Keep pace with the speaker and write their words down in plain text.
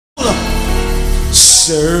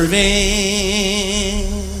serving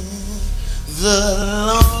the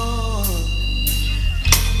Lord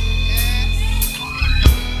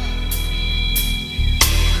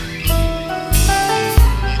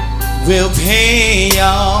will pay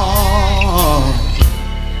off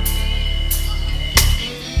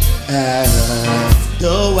after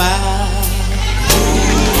a while.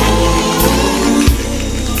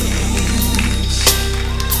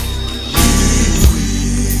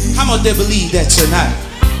 How much they believe that tonight?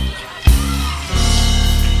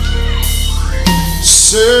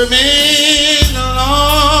 Serving the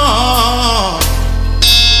Lord,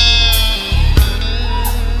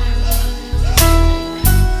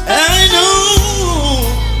 I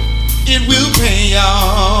know it will pay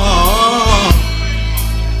off.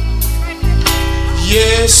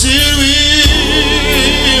 Yes, it will.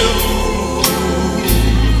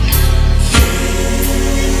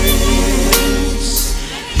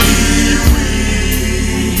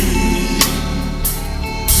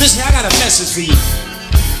 Listen, I got a message for you.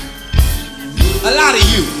 A lot of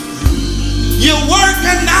you, you work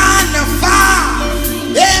a 9 to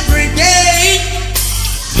 5 every day,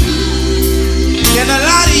 and a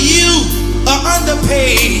lot of you are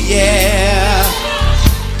underpaid, yeah.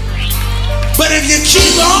 But if you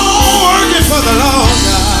keep on working for the Lord,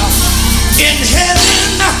 in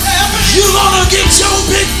heaven, you're gonna get your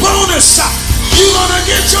big bonus. You're gonna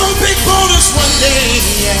get your big bonus one day,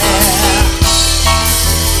 yeah.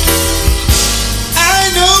 I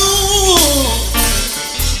know.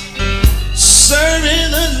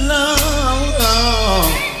 Serving the Lord,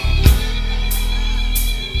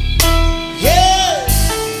 yeah,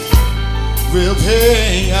 will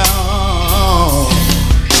pay off.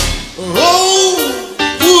 Oh,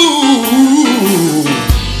 ooh,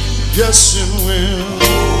 yes it will.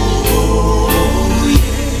 Oh,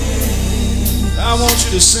 yeah. I want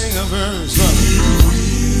you to sing a verse.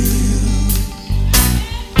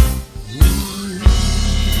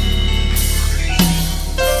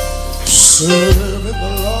 Serving the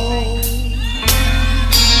Lord,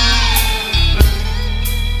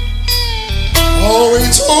 always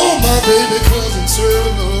told my baby cousin,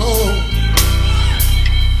 serving the Lord,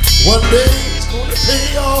 one day it's gonna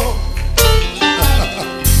pay off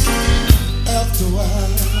after a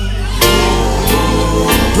while.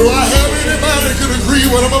 Do I have anybody that can agree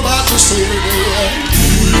what I'm about to say today?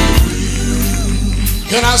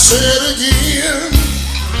 Can I say it again?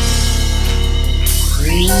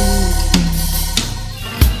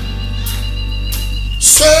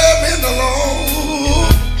 Serving the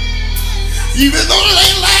Lord, even though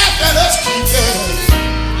they laugh at us, keep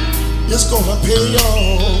it, it's gonna pay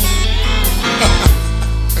off.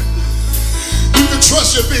 You can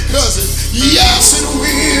trust your big cousin, yes it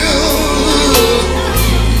will.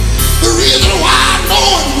 The reason why I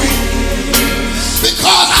know it will,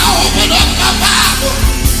 because I opened up my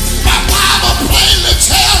Bible plainly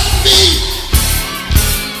tells me,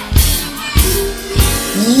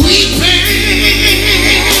 weeping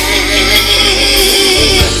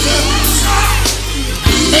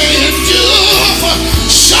may endure for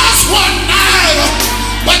just one night,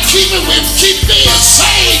 but keep being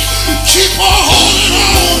saved, keep on holding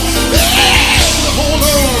on, yeah, hold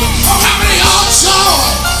on. Oh, how many of y'all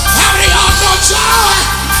joy? How many of y'all know joy?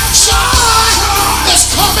 Joy is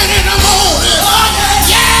coming in the morning.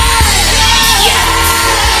 Yeah, yeah.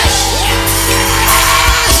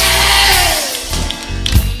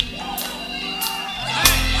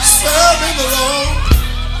 Serving the Lord,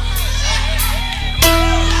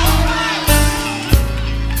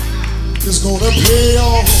 it's gonna pay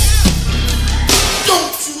off.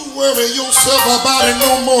 Don't you worry yourself about it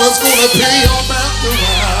no more. It's gonna pay off after a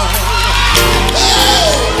while. Hey.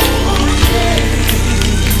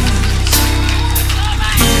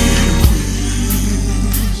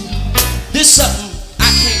 This is something I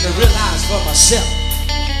came to realize for myself.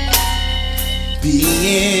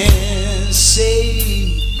 Being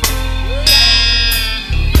saved,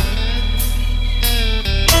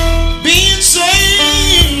 being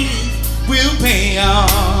saved will pay off.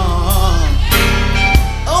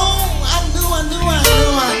 Oh, I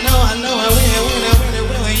know,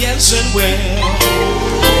 yes it will.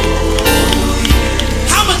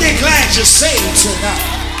 How many they glad you're saved tonight?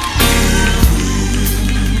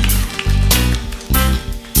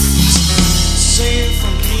 Saved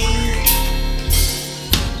from me,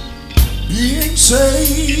 being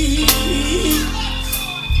saved,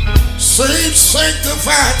 saved,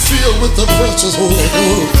 sanctified, filled with the precious Holy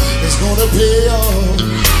Ghost. It's gonna pay off.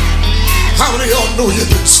 How many of y'all know you've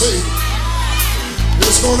been saved?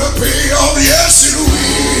 It's gonna pay off, yes it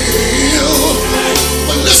will.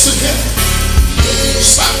 But listen here,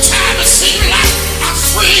 sometimes it seems like I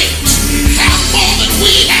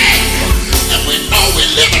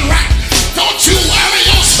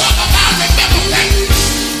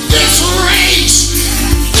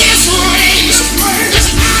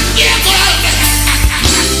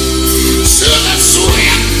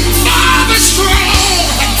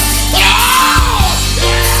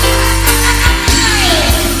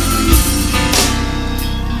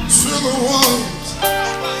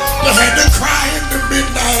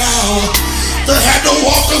midnight hour. They had to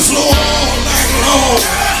walk the floor all night long.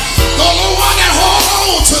 The only one that hold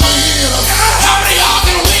on to the end. How many of y'all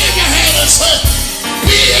can wave your hand and say,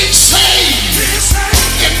 being saved?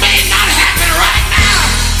 It may not happen right now,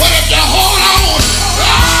 but if you hold on,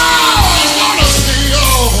 oh, it's gonna pay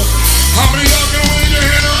off. How many of y'all can wave your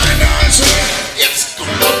hand right now and say, it's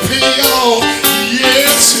gonna pay off?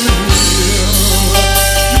 Yes, it will.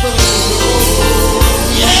 You better know.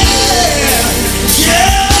 Yeah,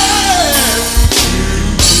 yeah.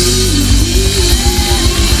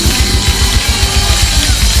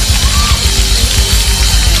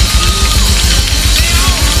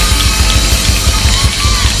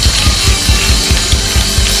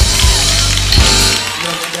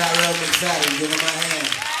 Got real excited. Give him my hand.